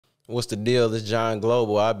What's the deal? It's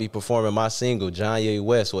JonGlobal. I'll be performing my single, Jonye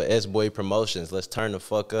West, with SBoy Promotions. Let's turn the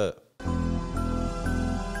fuck up.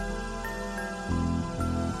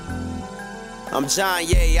 I'm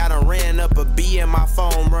Jonye, I done ran up a B in my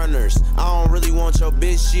phone runners. I don't really want your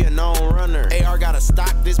bitch, she a known runner. AR got a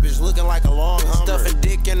stock, this bitch looking like a long Hummer. Stuffing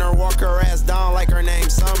dick in her, walk her ass down like her name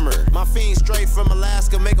Summer. My fiend straight from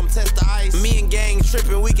Alaska, make them test the ice. Me and gang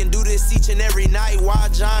tripping, we can do this each and every night. Why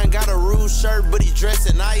John got a rude shirt, but he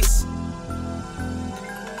dressing nice?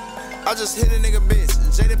 I just hit a nigga bitch,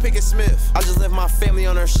 Jada Pickett Smith. I just left my family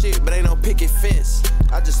on her shit, but ain't no picket fence.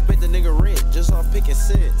 I just spent the nigga rent, just off picking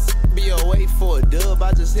cents. BOA for a dub,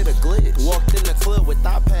 I just hit a glitch. Walked in the club with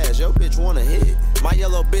thigh pads, yo bitch wanna hit. My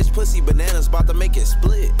yellow bitch pussy bananas about to make it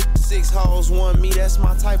split. 6 hoes, 1 me, that's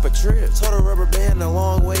my type of trip. Total rubber band a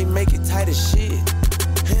long way, make it tight as shit.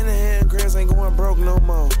 Hand-to-hand grams ain't going broke no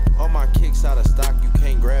more. All my kicks out of stock, you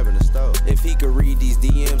can't grab in the store. If he could read these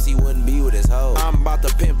DMs, he wouldn't be with his hoe. I'm about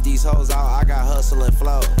to pimp these hoes out, I got hustle and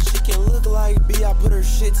flow. She can look like B, I put her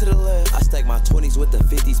shit to the left. I stack my 20s with the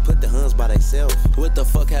 50s, put the huns by theyself. What the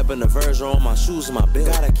fuck happened to Virgil on my shoes and my belt?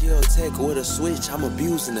 Gotta kill tech with a switch, I'm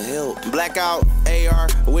abusing the help. Blackout, AR,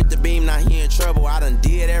 with the beam, now he in trouble. I done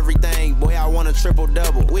did everything, boy, I want a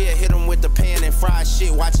triple-double. We'll hit him with the pan and fry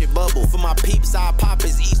shit, watch it bubble. For my peeps, I pop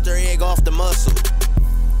his Easter egg off the muscle.